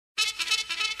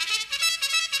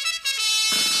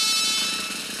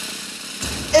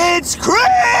It's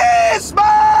Christmas!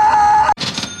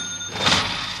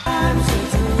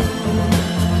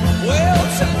 Well,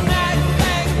 tonight,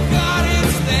 thank God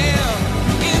it's them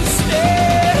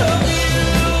instead of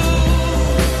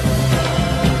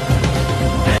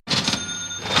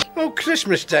you. Oh,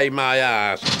 Christmas Day, my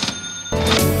ass.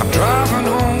 I'm driving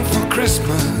home for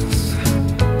Christmas.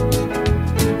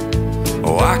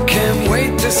 Oh, I can't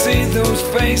wait to see those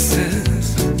faces.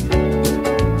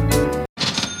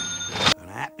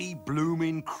 And happy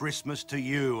blooming Christmas to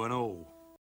you and all.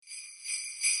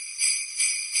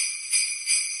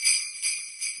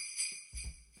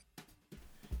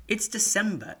 It's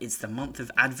December, it's the month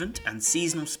of Advent and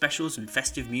seasonal specials and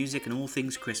festive music and all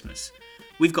things Christmas.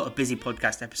 We've got a busy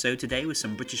podcast episode today with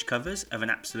some British covers of an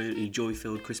absolutely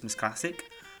joy-filled Christmas classic,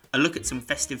 a look at some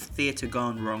festive theatre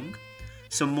gone wrong,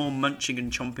 some more munching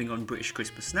and chomping on British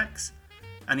Christmas snacks,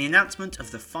 and the announcement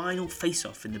of the final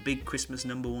face-off in the big Christmas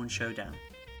 #1 showdown.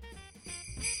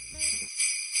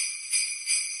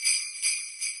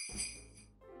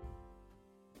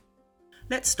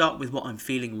 Let's start with what I'm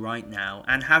feeling right now,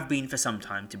 and have been for some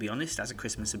time to be honest as a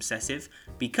Christmas obsessive,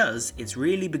 because it's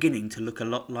really beginning to look a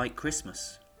lot like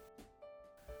Christmas.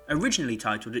 Originally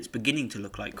titled It's Beginning to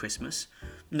Look Like Christmas,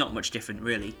 not much different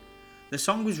really, the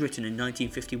song was written in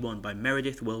 1951 by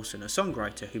Meredith Willson, a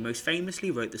songwriter who most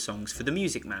famously wrote the songs for The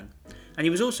Music Man, and he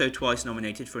was also twice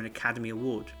nominated for an Academy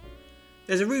Award.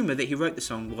 There's a rumour that he wrote the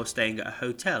song while staying at a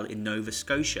hotel in Nova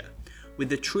Scotia, with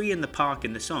the tree and the park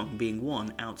in the song being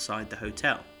one outside the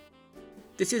hotel.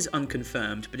 This is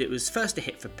unconfirmed, but it was first a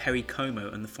hit for Perry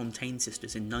Como and the Fontaine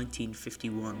Sisters in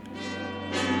 1951.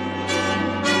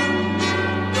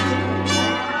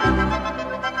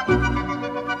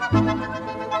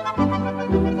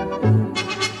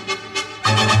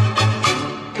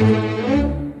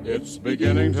 It's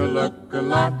beginning to look a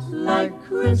lot like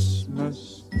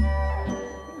Christmas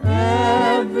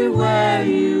everywhere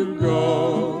you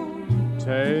go.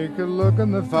 Take a look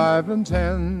in the 5 and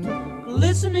 10,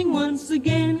 listening once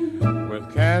again,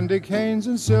 with candy canes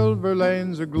and silver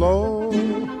lanes aglow.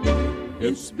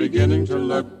 It's beginning to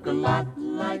look a lot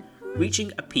like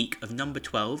reaching a peak of number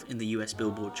 12 in the US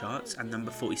Billboard charts and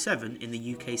number 47 in the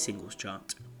UK singles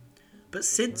chart. But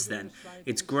since then,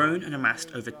 it's grown and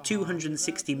amassed over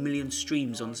 260 million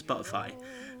streams on Spotify,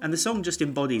 and the song just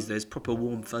embodies those proper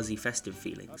warm fuzzy festive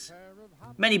feelings.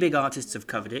 Many big artists have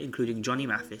covered it, including Johnny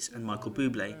Mathis and Michael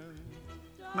Bublé.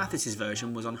 Mathis's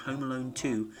version was on Home Alone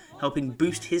 2, helping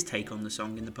boost his take on the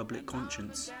song in the public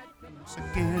conscience.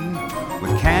 Again,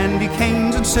 with candy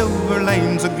canes and silver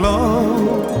lanes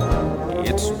aglow,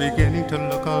 it's beginning to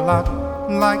look a lot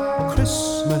like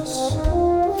Christmas.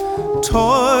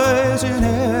 Toys in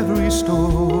every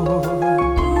store,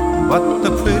 but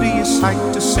the prettiest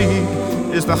sight to see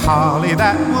is the holly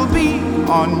that will be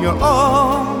on your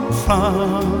own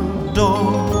front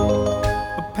door.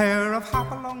 A pair of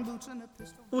hop-along boots and a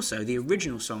pistol. Also, the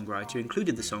original songwriter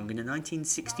included the song in a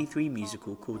 1963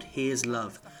 musical called Here's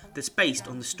Love, that's based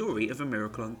on the story of A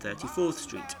Miracle on 34th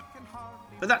Street.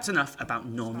 But that's enough about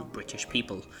non-British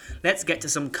people. Let's get to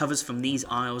some covers from these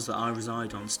isles that I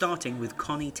reside on, starting with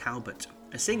Connie Talbot,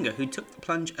 a singer who took the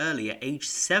plunge early at age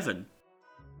 7,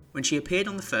 when she appeared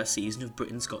on the first season of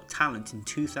Britain's Got Talent in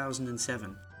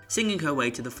 2007, singing her way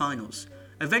to the finals,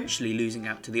 eventually losing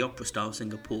out to the opera-style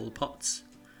singer Paul Potts.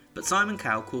 But Simon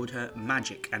Cowell called her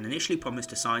magic and initially promised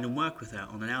to sign and work with her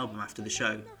on an album after the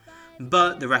show.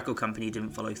 But the record company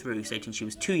didn't follow through, stating she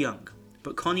was too young.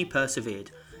 But Connie persevered,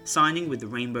 signing with the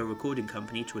Rainbow Recording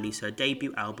Company to release her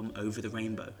debut album Over the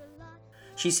Rainbow.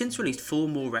 She's since released 4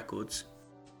 more records,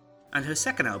 and her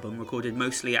second album, recorded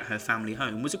mostly at her family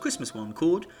home, was a Christmas one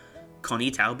called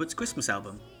Connie Talbot's Christmas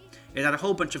Album. It had a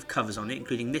whole bunch of covers on it,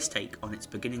 including this take on It's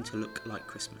Beginning to Look Like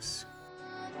Christmas.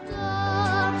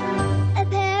 A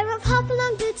pair of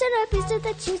hop-along boots and a pistol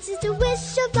that chooses to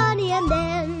wish you Bonnie and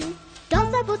Ben.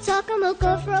 Dolls that will talk and we'll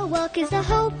go for a walk is the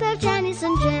hope of Janice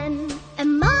and Jen.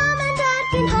 And Mom and Dad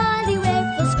can hardly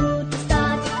wait for school to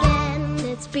start again.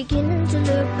 It's beginning to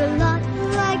look a lot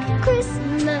like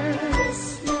Christmas.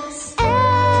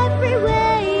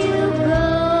 Everywhere you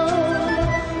go,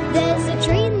 there's a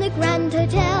tree in the Grand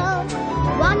Hotel,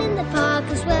 one in the park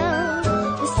as well.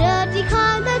 The sturdy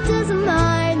kind that doesn't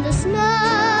mind the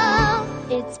snow.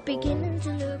 It's beginning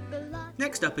to look a lot.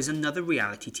 Next up is another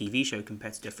reality TV show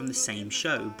competitor from the same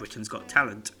show, Britain's Got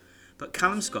Talent. But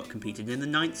Callum Scott competed in the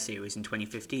 9th series in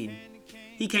 2015.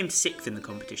 He came 6th in the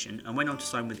competition and went on to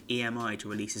sign with EMI to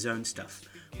release his own stuff,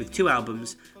 with 2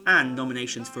 albums and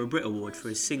nominations for a Brit Award for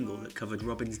his single that covered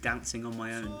Robin's Dancing on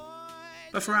My Own.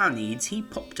 But for our needs, he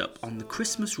popped up on the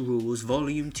Christmas Rules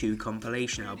Volume 2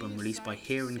 compilation album released by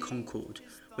Here and Concord,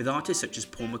 with artists such as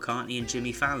Paul McCartney and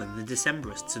Jimmy Fallon, the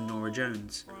Decemberists and Norah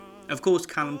Jones. Of course,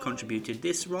 Callum contributed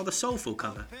this rather soulful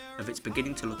cover of It's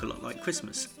Beginning to Look a Lot Like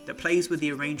Christmas that plays with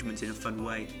the arrangements in a fun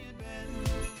way.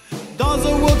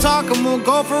 Dozer will talk and we'll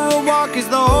go for a walk is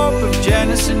the hope of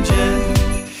Janice and Jen.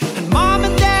 And Mom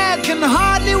and Dad can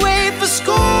hardly wait for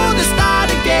school to start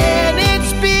again.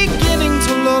 It's beginning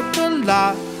to look a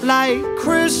lot like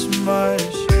Christmas.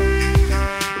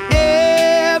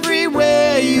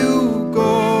 Everywhere you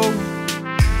go,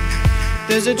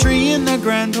 there's a tree in the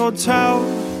Grand Hotel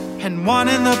and one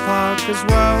in the park as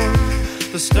well.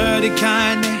 The sturdy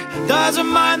kind that doesn't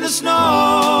mind the snow.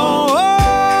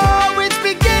 Oh, it's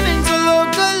beginning to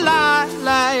look a lot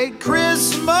like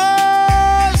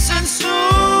Christmas, and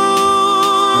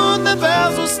soon the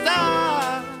bells will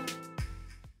start.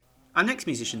 Our next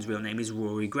musician's real name is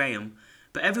Rory Graham,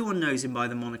 but everyone knows him by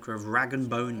the moniker of Rag and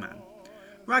Bone Man.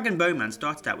 Rag and Bone Man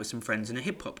started out with some friends in a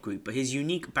hip-hop group, but his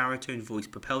unique baritone voice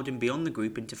propelled him beyond the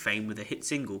group into fame with a hit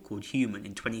single called Human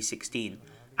in 2016,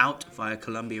 out via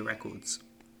Columbia Records.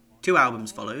 2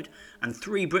 albums followed, and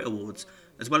 3 Brit Awards,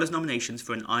 as well as nominations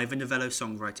for an Ivor Novello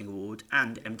Songwriting Award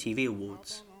and MTV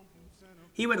Awards.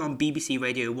 He went on BBC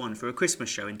Radio 1 for a Christmas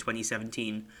show in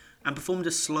 2017, and performed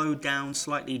a slowed-down,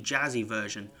 slightly jazzy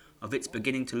version of It's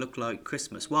Beginning to Look Like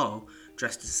Christmas while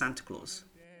dressed as Santa Claus.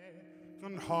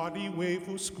 Can hardly wait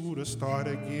for school to start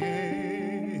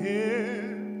again.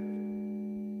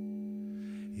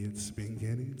 It's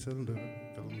beginning to look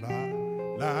a lot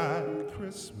like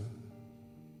Christmas.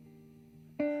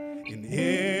 And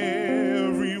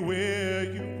everywhere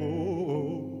you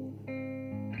go,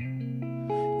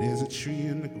 there's a tree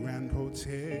in the Grand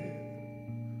Hotel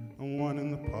and one in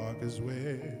the park as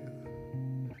well.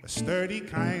 A sturdy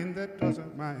kind that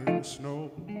doesn't mind the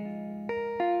snow.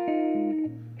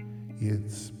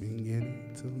 It's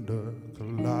beginning to look a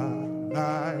lot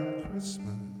like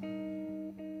Christmas.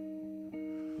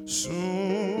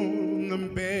 Soon the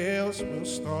bells will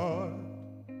start.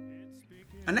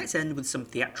 And let's end with some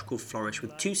theatrical flourish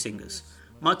with 2 singers.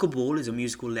 Michael Ball is a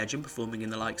musical legend performing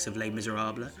in the likes of Les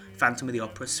Miserables, Phantom of the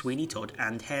Opera, Sweeney Todd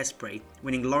and Hairspray,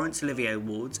 winning Laurence Olivier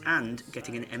Awards and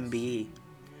getting an MBE.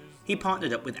 He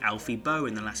partnered up with Alfie Boe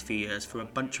in the last few years for a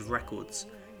bunch of records.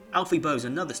 Alfie Boe's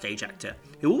another stage actor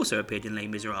who also appeared in Les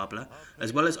Miserables,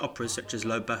 as well as operas such as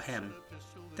Le Bohème.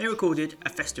 They recorded a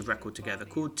festive record together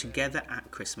called Together at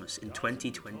Christmas in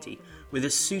 2020, with a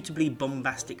suitably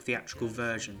bombastic theatrical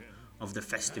version of the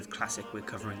festive classic we're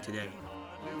covering today.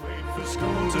 Wait for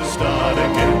school to start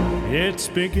again. It's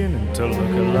beginning to look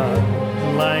a lot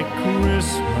like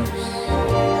Christmas.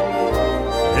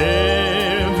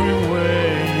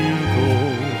 Everywhere you go,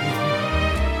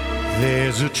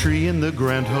 there's a tree in the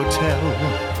Grand Hotel,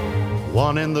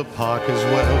 one in the park as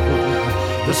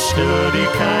well. The sturdy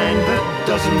kind that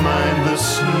doesn't mind the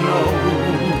snow.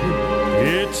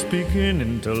 It's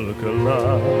beginning to look a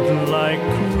lot like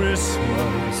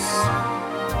Christmas.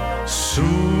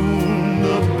 Soon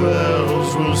the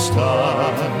bells will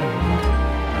start,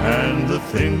 and the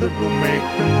thing that will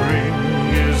make them ring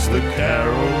is the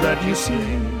carol that you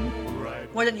sing.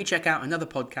 Why don't you check out another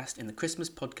podcast in the Christmas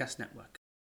Podcast Network?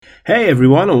 Hey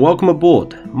everyone, and welcome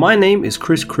aboard. My name is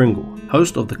Chris Kringle,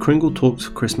 host of the Kringle Talks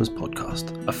Christmas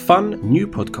podcast, a fun new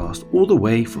podcast all the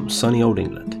way from sunny old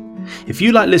England. If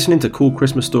you like listening to cool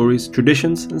Christmas stories,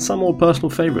 traditions, and some old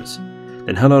personal favourites,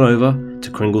 then head on over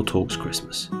to Kringle Talks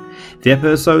Christmas. The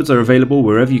episodes are available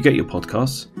wherever you get your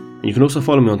podcasts, and you can also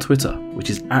follow me on Twitter,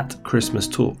 which is @Christmas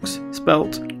Talks,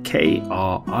 spelt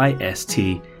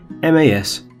KRISTMAS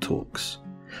Talks.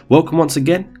 Welcome once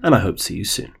again, and I hope to see you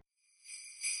soon.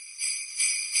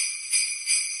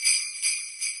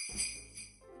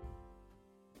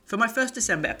 For my first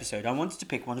December episode, I wanted to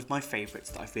pick one of my favourites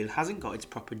that I feel hasn't got its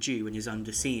proper due and is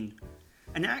underseen.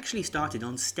 And it actually started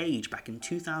on stage back in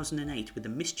 2008 with the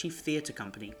Mischief Theatre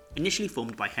Company, initially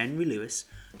formed by Henry Lewis,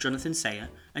 Jonathan Sayer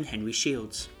and Henry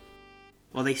Shields,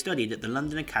 while they studied at the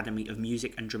London Academy of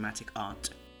Music and Dramatic Art.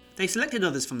 They selected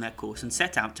others from their course and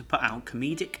set out to put out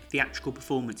comedic theatrical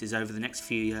performances over the next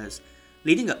few years,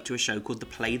 leading up to a show called The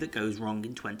Play That Goes Wrong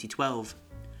in 2012.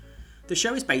 The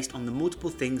show is based on the multiple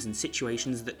things and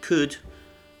situations that could,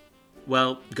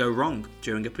 well, go wrong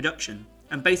during a production,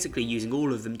 and basically using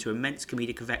all of them to immense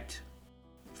comedic effect.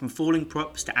 From falling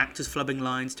props to actors flubbing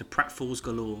lines to pratfalls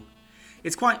galore.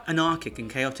 It's quite anarchic and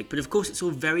chaotic, but of course it's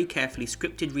all very carefully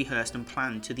scripted, rehearsed and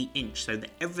planned to the inch so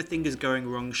that everything is going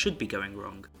wrong should be going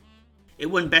wrong. It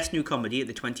won Best New Comedy at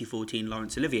the 2014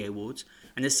 Laurence Olivier Awards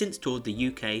and has since toured the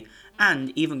UK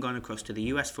and even gone across to the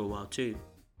US for a while too.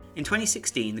 In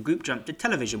 2016, the group jumped to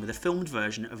television with a filmed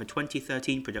version of a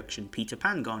 2013 production, Peter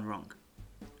Pan Gone Wrong.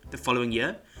 The following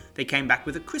year, they came back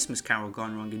with A Christmas Carol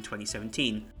Gone Wrong in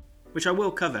 2017, which I will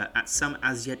cover at some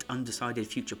as yet undecided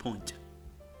future point.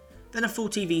 Then a full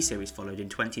TV series followed in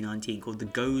 2019 called The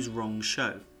Goes Wrong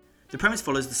Show. The premise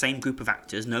follows the same group of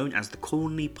actors known as the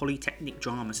Cornley Polytechnic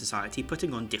Drama Society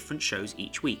putting on different shows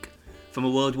each week, from a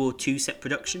World War II set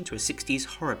production to a 60s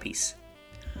horror piece.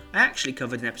 I actually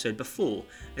covered an episode before,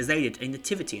 as they did a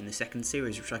nativity in the second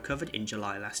series, which I covered in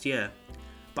July last year.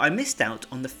 But I missed out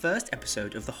on the first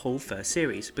episode of the whole first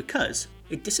series because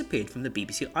it disappeared from the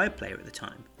BBC iPlayer at the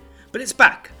time. But it's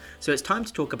back, so it's time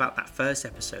to talk about that first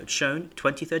episode, shown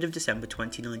 23rd of December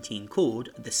 2019, called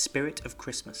The Spirit of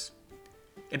Christmas.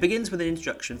 It begins with an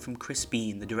introduction from Chris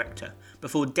Bean, the director,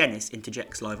 before Dennis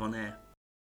interjects live on air.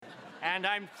 And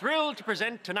I'm thrilled to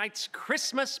present tonight's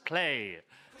Christmas play.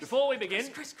 Before we begin,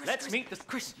 let's meet the...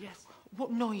 Chris, yes.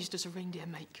 What noise does a reindeer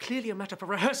make? Clearly a matter for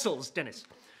rehearsals, Dennis.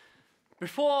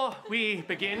 Before we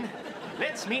begin,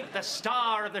 let's meet the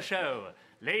star of the show.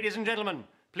 Ladies and gentlemen,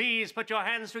 please put your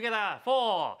hands together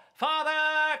for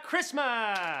Father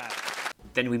Christmas!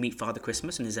 Then we meet Father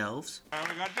Christmas and his elves.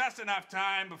 We've got just enough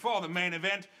time before the main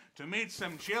event to meet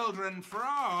some children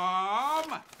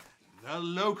from the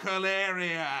local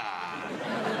area.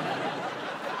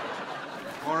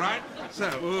 All right, so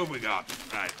who have we got?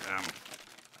 Right,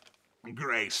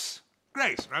 Grace.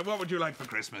 Grace, right, what would you like for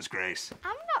Christmas, Grace?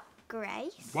 I'm not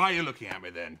Grace. Why are you looking at me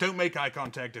then? Don't make eye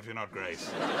contact if you're not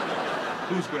Grace.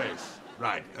 Who's Grace?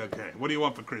 Right, okay. What do you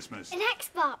want for Christmas? An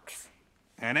Xbox.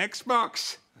 An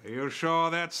Xbox? Are you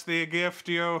sure that's the gift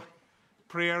you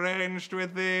prearranged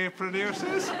with the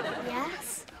producers?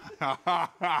 Yes.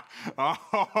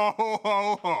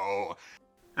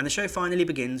 And the show finally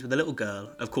begins with a little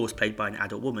girl, of course played by an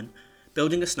adult woman,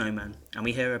 building a snowman, and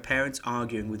we hear her parents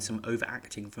arguing with some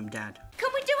overacting from Dad. Can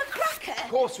we do a cracker? Of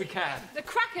course we can. The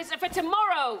crackers are for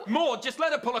tomorrow. Maud, just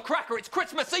let her pull a cracker. It's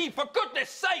Christmas Eve, for goodness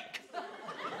sake!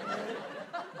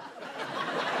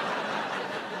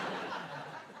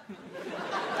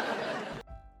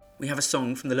 We have a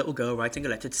song from the little girl writing a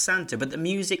letter to Santa, but the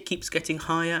music keeps getting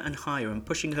higher and higher and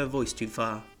pushing her voice too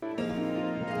far.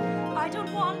 I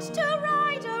don't want to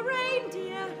ride a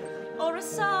reindeer or a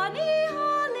sunny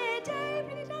holiday.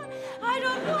 I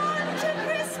don't want a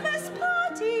Christmas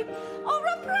party or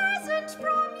a present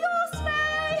from your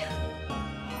sleigh.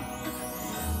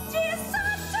 Dear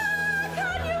Santa,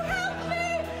 can you help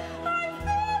me? I'm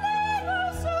feeling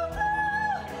oh so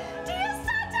low. Dear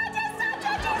Santa, dear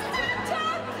Santa, dear Santa,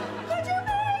 could you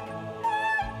make my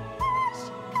wish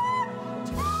come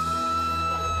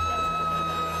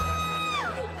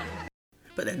true?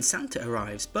 But then Santa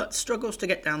arrives, but struggles to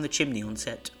get down the chimney on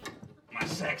set. My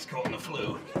sack's caught in the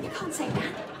flu. You can't say that.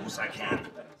 Of course I can.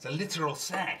 It's a literal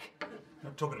sack. I'm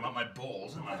not talking about my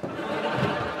balls, am I?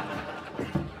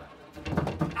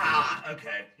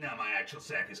 Okay. Now my actual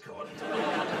sack is caught.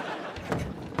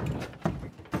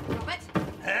 Robert.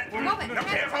 Robert, no,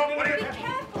 careful. What are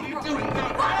you doing? No.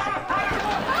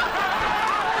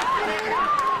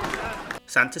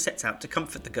 Santa sets out to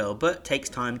comfort the girl, but takes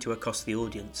time to accost the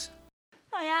audience.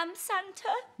 I am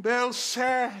Santa. Bill's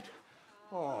sad.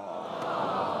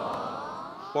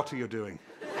 What are you doing?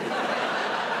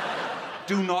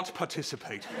 Do not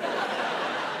participate.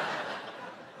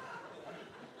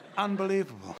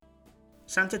 Unbelievable.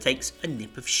 Santa takes a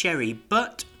nip of sherry,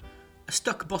 but a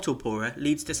stuck bottle pourer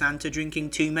leads to Santa drinking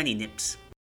too many nips.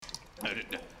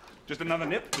 Just another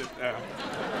nip. Just a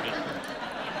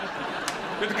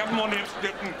couple more nips.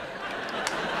 Just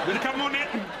a couple more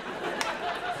nips.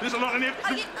 There's a lot of nips.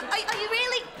 Are you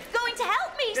really going to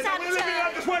help me, Yes, Santa?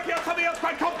 I'm just working out something else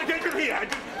quite complicated here.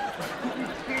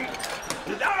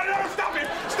 No, stop it!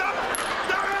 Stop!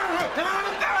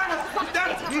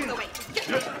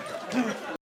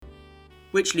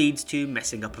 Which leads to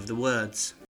messing up of the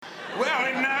words. Well,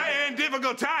 in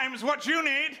difficult times, what you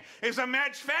need is a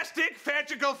matchfastic,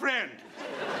 fagical friend.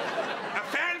 A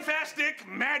fantastic,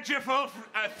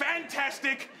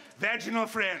 fantastic vaginal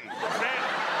friend.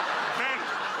 Friend.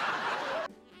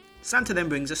 Santa then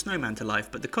brings a snowman to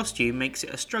life, but the costume makes it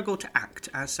a struggle to act,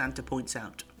 as Santa points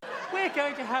out. We're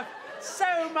going to have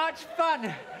so much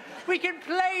fun. We can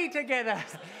play together.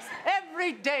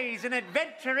 Every day's an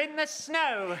adventure in the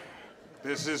snow.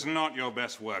 This is not your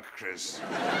best work, Chris.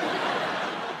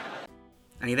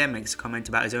 And he then makes a comment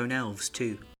about his own elves,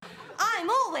 too. I'm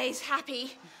always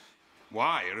happy.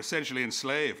 Why? You're essentially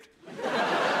enslaved.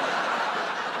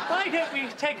 Why don't we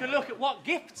take a look at what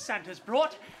gifts Santa's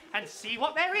brought and see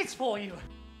what there is for you?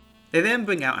 They then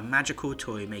bring out a magical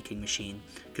toy-making machine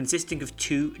consisting of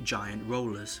 2 giant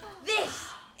rollers. This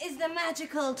is the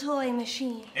magical toy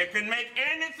machine? It can make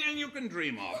anything you can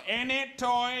dream of. Any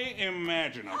toy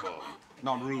imaginable.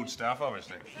 Not rude stuff,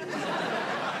 obviously.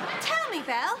 Tell me,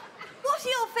 Belle, what are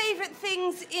your favourite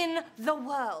things in the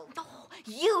world? Oh,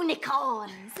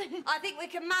 unicorns. I think we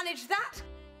can manage that.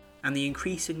 And the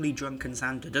increasingly drunken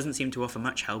Santa doesn't seem to offer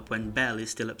much help when Belle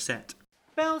is still upset.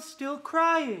 Belle's still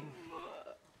crying.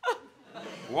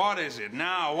 What is it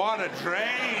now? What a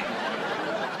drain.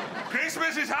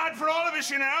 Christmas is hard for all of us,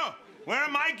 you know. Where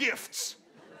are my gifts?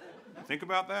 Think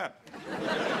about that.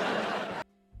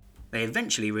 They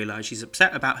eventually realise she's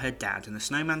upset about her dad and the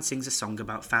snowman sings a song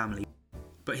about family.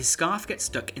 But his scarf gets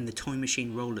stuck in the toy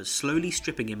machine rollers, slowly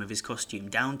stripping him of his costume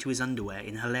down to his underwear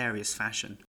in hilarious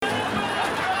fashion.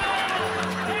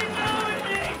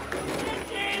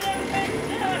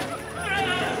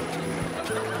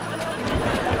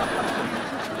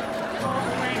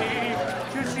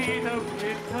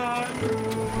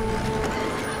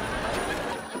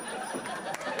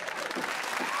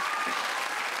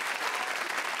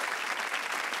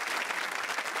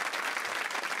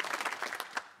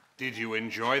 Did you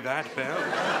enjoy that, Belle?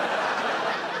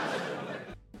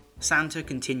 Santa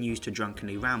continues to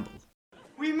drunkenly ramble.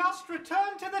 We must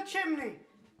return to the chimney.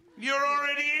 You're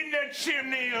already in the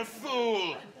chimney, you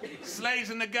fool! Sleigh's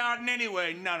in the garden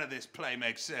anyway. None of this play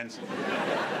makes sense.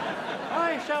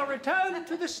 I shall return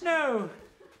to the snow.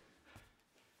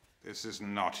 This is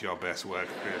not your best work,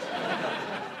 Chris.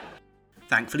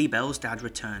 Thankfully, Belle's dad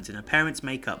returns and her parents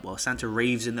make up while Santa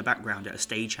raves in the background at a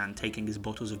stagehand taking his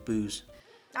bottles of booze.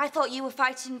 I thought you were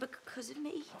fighting because of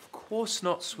me. Of course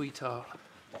not, sweetheart.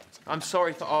 I'm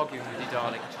sorry for arguing with you,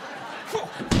 darling.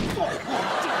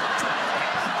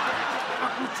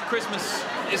 Christmas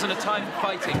isn't a time for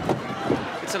fighting.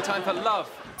 It's a time for love,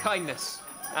 kindness,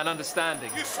 and understanding.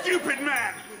 You stupid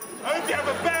man! I hope you have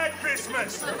a bad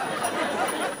Christmas!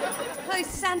 Hello,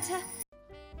 Santa.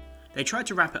 They try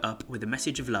to wrap it up with a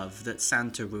message of love that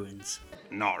Santa ruins.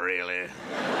 Not really.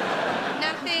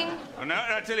 Nothing. Oh, no,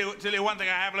 I'll tell you one thing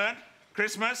I have learned.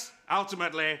 Christmas,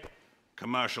 ultimately,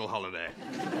 commercial holiday.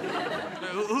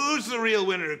 Who's the real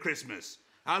winner of Christmas?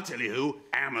 I'll tell you who.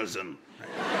 Amazon.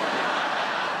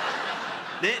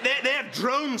 They have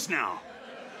drones now.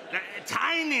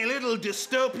 Tiny little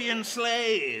dystopian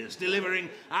sleighs delivering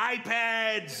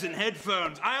iPads and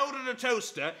headphones. I ordered a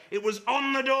toaster. It was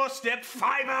on the doorstep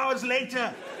 5 hours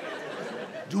later.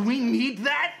 Do we need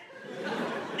that?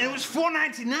 And it was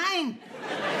 $4.99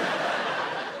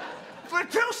 for a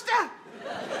toaster.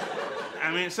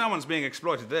 I mean, someone's being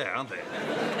exploited there, aren't they?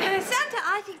 Santa,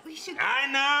 I think we should...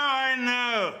 I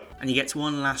know. And he gets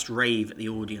one last rave at the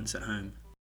audience at home.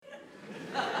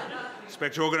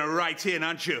 Expect you're all going to write in,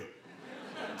 aren't you?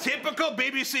 Typical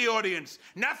BBC audience.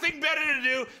 Nothing better to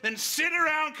do than sit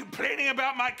around complaining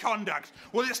about my conduct.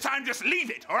 Well, this time just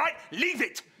leave it, all right? Leave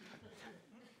it.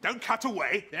 Don't cut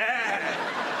away.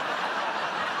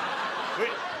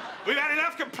 We've had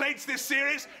enough complaints this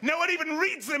series. No one even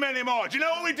reads them anymore. Do you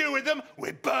know what we do with them?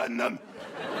 We burn them.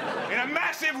 In a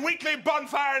massive weekly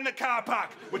bonfire in the car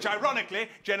park, which ironically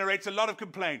generates a lot of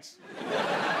complaints.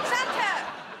 Santa,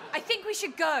 I think we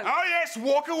should go. Oh, yes,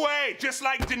 walk away, just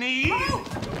like Denise. Oh!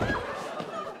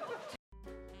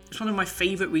 It's one of my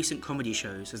favourite recent comedy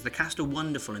shows, as the cast are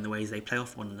wonderful in the ways they play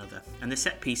off one another, and the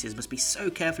set pieces must be so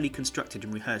carefully constructed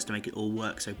and rehearsed to make it all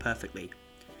work so perfectly.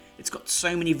 It's got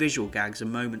so many visual gags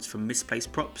and moments from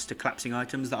misplaced props to collapsing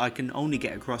items that I can only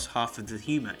get across half of the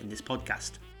humour in this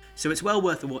podcast. So it's well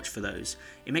worth a watch for those.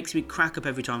 It makes me crack up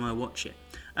every time I watch it.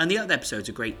 And the other episodes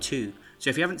are great too, so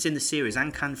if you haven't seen the series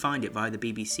and can find it via the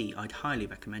BBC, I'd highly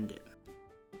recommend it.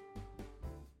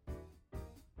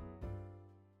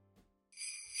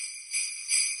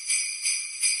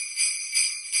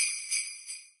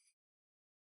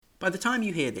 By the time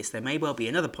you hear this, there may well be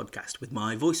another podcast with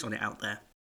my voice on it out there.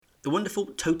 The wonderful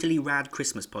Totally Rad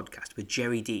Christmas podcast with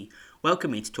Jerry D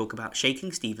welcomed me to talk about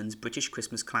Shaking Stevens' British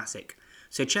Christmas classic.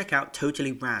 So check out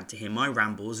Totally Rad to hear my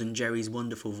rambles and Jerry's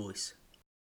wonderful voice.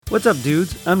 What's up,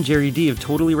 dudes? I'm Jerry D of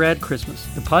Totally Rad Christmas,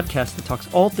 the podcast that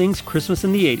talks all things Christmas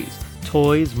in the 80s.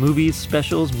 Toys, movies,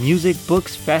 specials, music,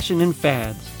 books, fashion, and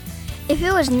fads. If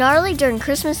it was gnarly during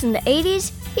Christmas in the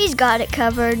 80s, he's got it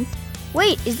covered.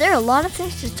 Wait, is there a lot of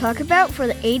things to talk about for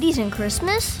the 80s and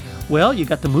Christmas? Well, you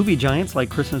got the movie giants like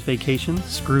Christmas Vacation,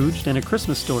 Scrooged, and A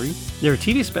Christmas Story. There are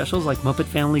TV specials like Muppet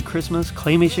Family Christmas,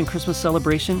 Claymation Christmas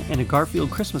Celebration, and a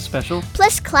Garfield Christmas special.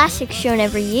 Plus classics shown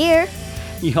every year.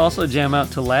 You also jam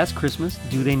out to Last Christmas,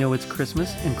 Do They Know It's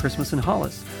Christmas, and Christmas in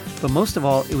Hollis. But most of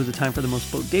all, it was a time for the most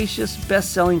bodacious,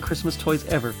 best-selling Christmas toys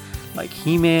ever, like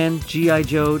He-Man, G.I.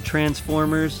 Joe,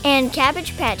 Transformers, and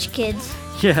Cabbage Patch Kids.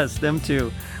 Yes, them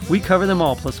too. We cover them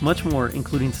all, plus much more,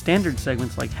 including standard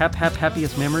segments like Hap Hap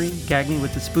Happiest Memory, Gag Me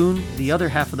with the Spoon, The Other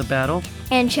Half of the Battle,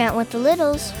 and Chant with the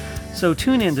Littles. So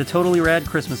tune in to Totally Rad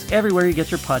Christmas everywhere you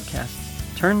get your podcasts.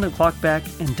 Turn the clock back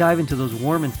and dive into those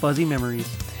warm and fuzzy memories.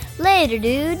 Later,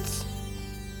 dudes.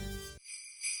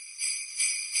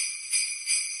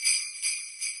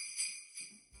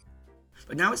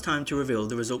 But now it's time to reveal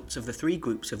the results of the 3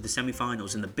 groups of the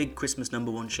semi-finals in the big Christmas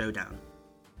number 1 showdown.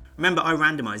 Remember, I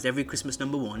randomised every Christmas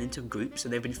number 1 into groups,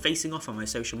 and they've been facing off on my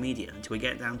social media until we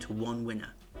get down to one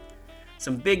winner.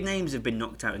 Some big names have been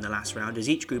knocked out in the last round, as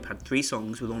each group had 3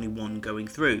 songs with only one going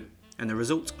through, and the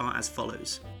results are as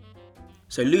follows.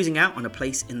 So losing out on a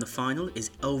place in the final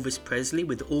is Elvis Presley,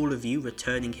 with all of you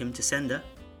returning him to sender.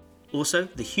 Also,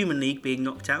 the Human League being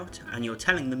knocked out, and you're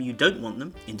telling them you don't want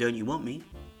them in Don't You Want Me?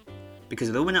 Because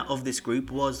the winner of this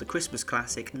group was the Christmas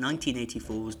classic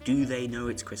 1984's Do They Know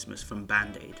It's Christmas from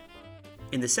Band Aid.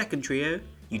 In the second trio,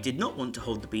 you did not want to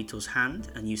hold the Beatles'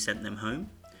 hand and you sent them home.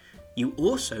 You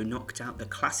also knocked out the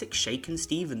classic Shakin'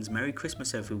 Stevens' Merry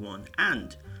Christmas Everyone,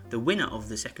 and the winner of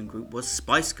the second group was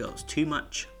Spice Girls' Too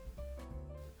Much.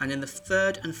 And in the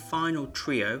third and final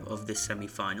trio of this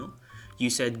semi-final, you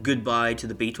said goodbye to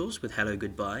the Beatles with Hello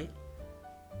Goodbye.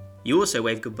 You also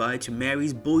waved goodbye to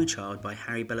Mary's Boy Child by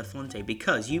Harry Belafonte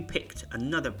because you picked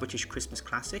another British Christmas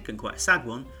classic, and quite a sad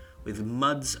one, with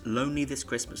Mud's Lonely This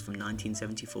Christmas from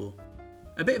 1974.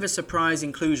 A bit of a surprise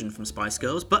inclusion from Spice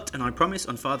Girls, and I promise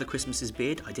on Father Christmas's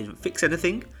beard I didn't fix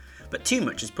anything, but Too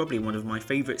Much is probably one of my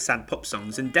favourite sad pop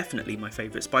songs and definitely my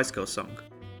favourite Spice Girls song.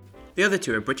 The other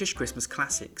 2 are British Christmas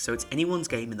classics, so it's anyone's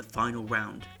game in the final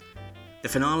round. The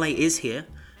finale is here,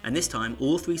 and this time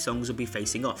all 3 songs will be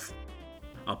facing off.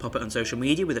 I'll pop it on social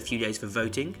media with a few days for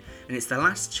voting, and it's the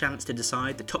last chance to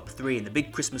decide the top 3 in the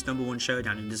big Christmas number 1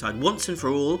 showdown and decide once and for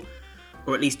all,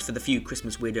 or at least for the few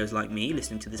Christmas weirdos like me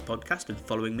listening to this podcast and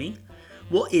following me,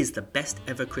 what is the best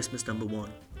ever Christmas number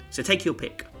 1? So take your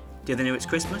pick. Do they know it's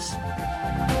Christmas?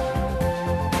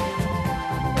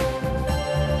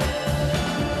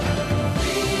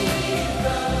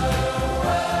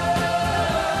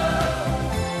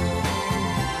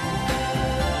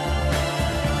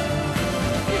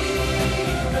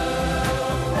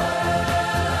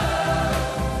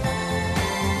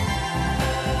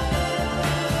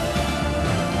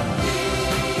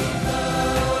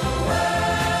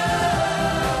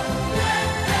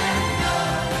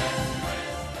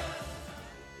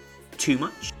 Too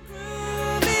much?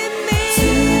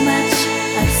 Too much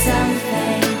of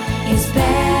something is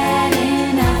bad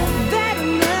enough,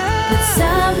 but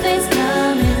something's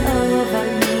coming over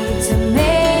me to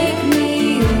make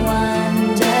me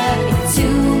wonder if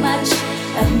too much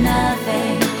of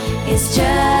nothing is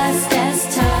just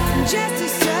as tough.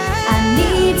 I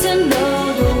need to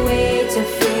know the way to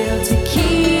feel to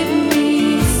keep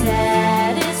me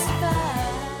satisfied.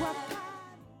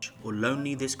 Or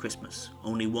Lonely This Christmas,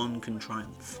 only one can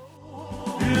triumph.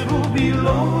 It'll be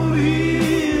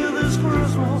lonely this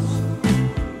Christmas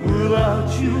without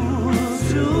you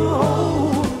to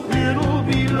hold. It'll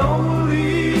be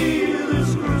lonely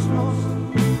this Christmas,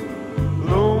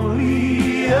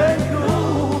 lonely and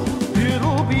cold.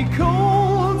 It'll be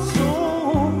cold,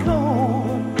 so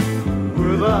cold,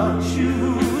 without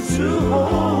you to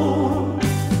hold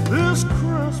this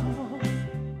Christmas.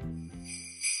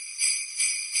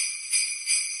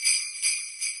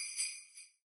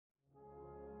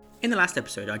 In the last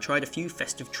episode, I tried a few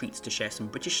festive treats to share some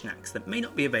British snacks that may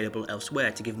not be available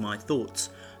elsewhere to give my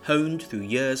thoughts, honed through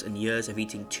years and years of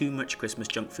eating too much Christmas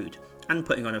junk food and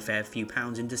putting on a fair few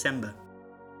pounds in December.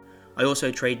 I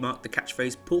also trademarked the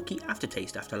catchphrase porky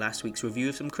aftertaste after last week's review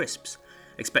of some crisps.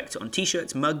 Expect it on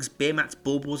t-shirts, mugs, beer mats,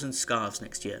 baubles and scarves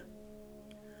next year.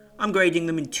 I'm grading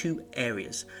them in 2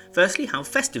 areas. Firstly, how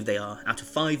festive they are, out of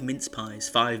 5 mince pies,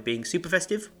 5 being super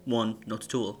festive, 1 not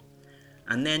at all.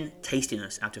 And then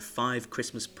tastiness out of 5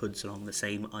 Christmas puds along the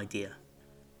same idea.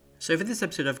 So for this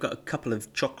episode I've got a couple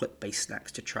of chocolate-based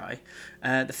snacks to try.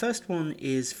 The first one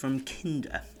is from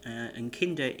Kinder, and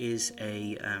Kinder is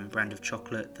a brand of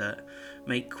chocolate that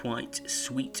make quite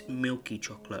sweet, milky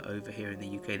chocolate over here in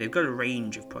the UK. They've got a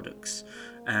range of products,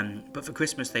 but for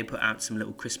Christmas they put out some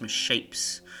little Christmas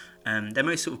shapes. They're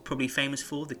most sort of probably famous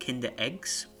for the Kinder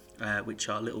eggs, which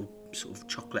are little sort of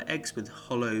chocolate eggs with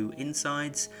hollow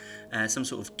insides, some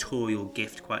sort of toy or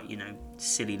gift, quite,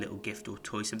 silly little gift or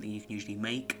toy, something you can usually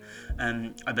make.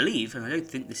 I believe, and I don't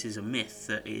think this is a myth,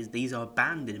 that these are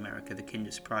banned in America, the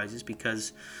Kinder Surprises,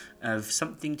 because of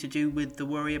something to do with the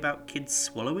worry about kids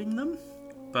swallowing them.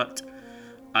 But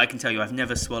I can tell you I've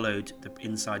never swallowed the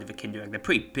inside of a Kinder Egg. They're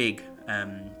pretty big,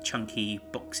 chunky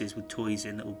boxes with toys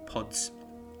in, little pods.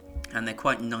 And they're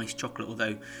quite nice chocolate,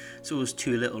 although it's always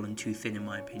too little and too thin in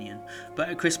my opinion. But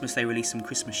at Christmas they release some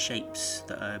Christmas shapes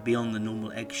that are beyond the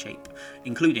normal egg shape,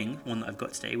 including one that I've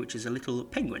got today, which is a little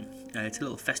penguin. It's a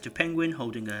little festive penguin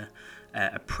holding a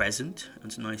present.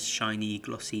 It's a nice shiny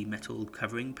glossy metal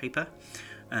covering paper.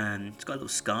 It's got a little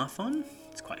scarf on.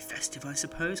 It's quite festive, I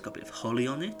suppose. Got a bit of holly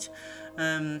on it.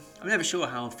 I'm never sure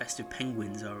how festive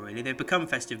penguins are really. They've become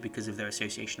festive because of their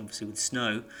association obviously with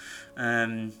snow.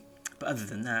 But other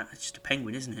than that, it's just a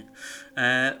penguin, isn't it?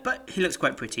 But he looks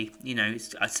quite pretty. You know,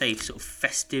 I'd say sort of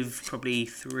festive, probably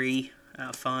 3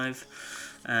 out of 5.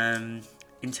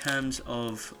 In terms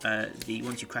of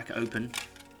once you crack it open,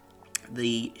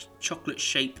 the chocolate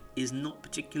shape is not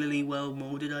particularly well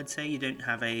moulded, I'd say. You don't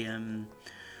have a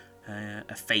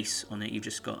face on it, you've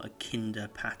just got a Kinder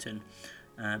pattern.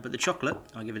 But the chocolate,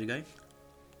 I'll give it a go.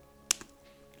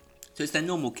 So it's their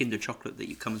normal Kinder chocolate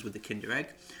that comes with the Kinder Egg.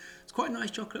 It's quite a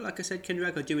nice chocolate, like I said, Kinder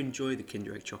Egg. I do enjoy the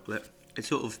Kinder Egg chocolate. It's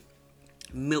sort of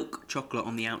milk chocolate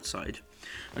on the outside,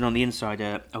 and on the inside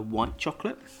a white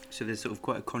chocolate. So there's sort of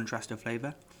quite a contrast of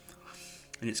flavour,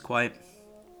 and it's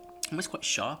almost quite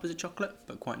sharp as a chocolate,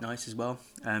 but quite nice as well.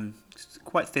 It's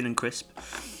quite thin and crisp.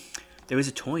 There is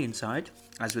a toy inside,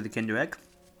 as with the Kinder Egg,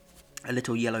 a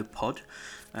little yellow pod.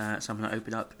 So I'm going to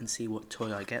open up and see what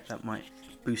toy I get. That might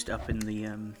boost up in the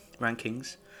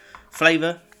rankings.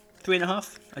 Flavour,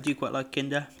 3.5. I do quite like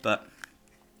Kinder, but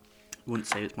I wouldn't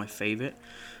say it's my favourite.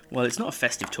 Well, it's not a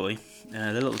festive toy.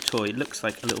 The little toy, it looks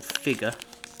like a little figure.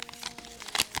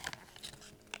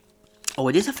 Oh,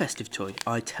 it is a festive toy.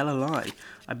 I tell a lie.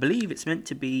 I believe it's meant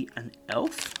to be an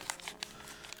elf.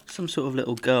 Some sort of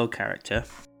little girl character.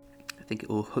 I think it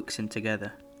all hooks in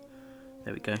together.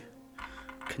 There we go.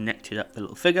 Connected up the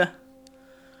little figure.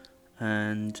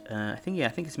 And I think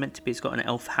it's meant to be, it's got an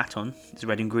elf hat on. It's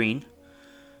red and green.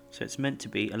 So it's meant to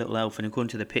be a little elf, and according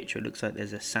to the picture it looks like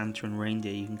there's a Santa and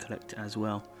reindeer you can collect as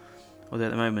well. Although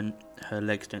at the moment her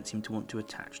legs don't seem to want to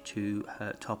attach to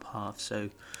her top half, so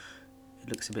it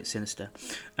looks a bit sinister.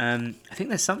 I think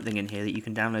there's something in here that you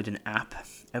can download an app.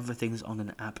 Everything's on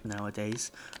an app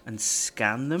nowadays, and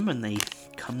scan them and they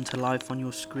come to life on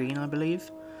your screen, I believe.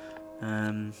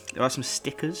 There are some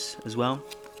stickers as well,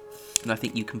 and I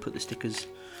think you can put the stickers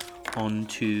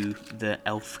onto the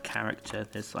elf character.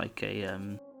 There's like a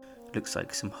looks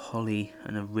like some holly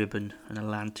and a ribbon and a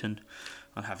lantern.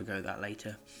 I'll have a go at that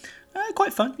later.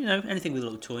 Quite fun, you know, anything with a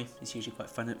little toy is usually quite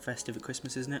fun and festive at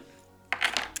Christmas, isn't it?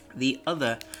 The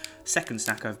other second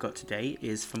snack I've got today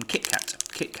is from Kit Kat.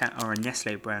 Kit Kat are a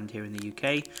Nestle brand here in the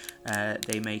UK.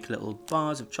 They make little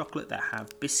bars of chocolate that have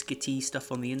biscuity stuff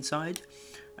on the inside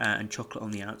and chocolate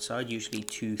on the outside, usually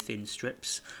 2 thin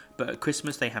strips. But at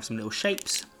Christmas they have some little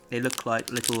shapes. They look like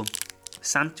little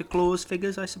Santa Claus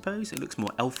figures, I suppose. It looks more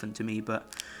elfin to me,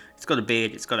 but it's got a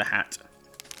beard, it's got a hat.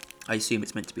 I assume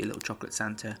it's meant to be a little chocolate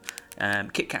Santa.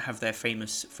 Kit Kat have their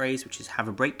famous phrase, which is have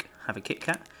a break, have a Kit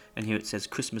Kat. And here it says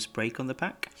Christmas break on the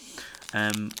pack.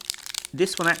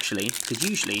 This one actually, because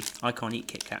usually I can't eat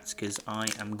Kit Kats because I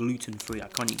am gluten free. I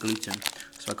can't eat gluten,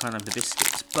 so I can't have the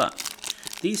biscuits. But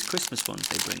these Christmas ones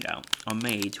they bring out are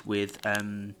made with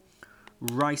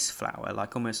rice flour,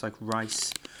 like almost like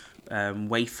rice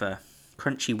wafer,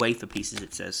 crunchy wafer pieces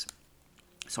it says.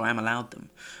 So I am allowed them.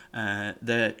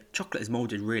 The chocolate is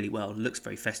moulded really well. It looks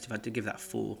very festive. I did give that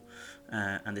 4.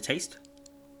 And the taste?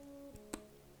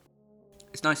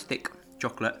 It's nice thick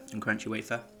chocolate and crunchy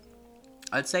wafer.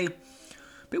 I'd say a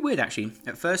bit weird actually.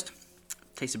 At first,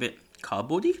 it tastes a bit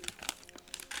cardboardy.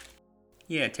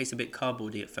 Yeah, it tastes a bit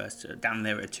cardboardy at first. Down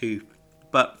there at a 2.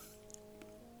 But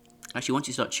actually once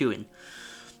you start chewing,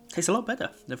 it tastes a lot better.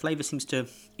 The flavour seems to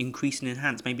increase and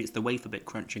enhance. Maybe it's the wafer bit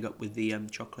crunching up with the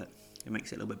chocolate. It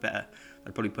makes it a little bit better.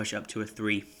 I'd probably push it up to a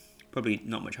 3. Probably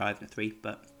not much higher than a 3,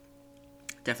 but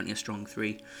definitely a strong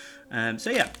 3. So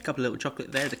yeah, a couple of little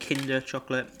chocolate there. The Kinder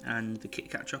chocolate and the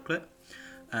Kit Kat chocolate.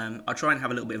 I'll try and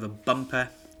have a little bit of a bumper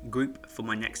group for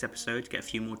my next episode. Get a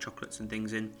few more chocolates and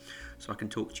things in so I can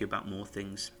talk to you about more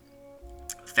things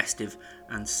festive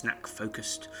and snack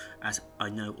focused, as I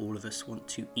know all of us want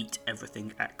to eat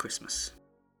everything at Christmas.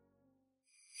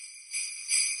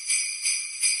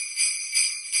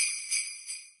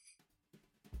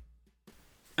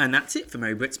 And that's it for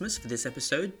Merry Britsmas for this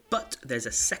episode, but there's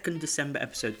a 2nd December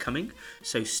episode coming,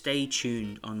 so stay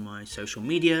tuned on my social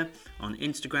media, on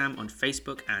Instagram, on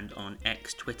Facebook, and on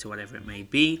X, Twitter, whatever it may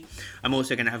be. I'm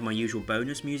also going to have my usual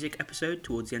bonus music episode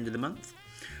towards the end of the month.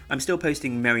 I'm still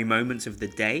posting merry moments of the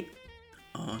day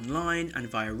online and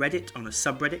via Reddit on a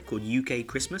subreddit called UK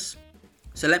Christmas.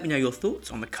 So let me know your thoughts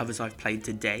on the covers I've played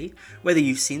today, whether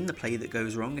you've seen The Play That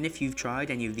Goes Wrong, and if you've tried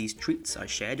any of these treats I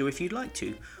shared, or if you'd like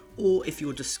to, or if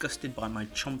you're disgusted by my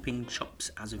chomping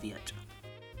chops as of yet.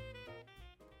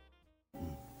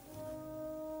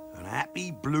 An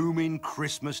happy blooming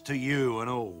Christmas to you and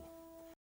all.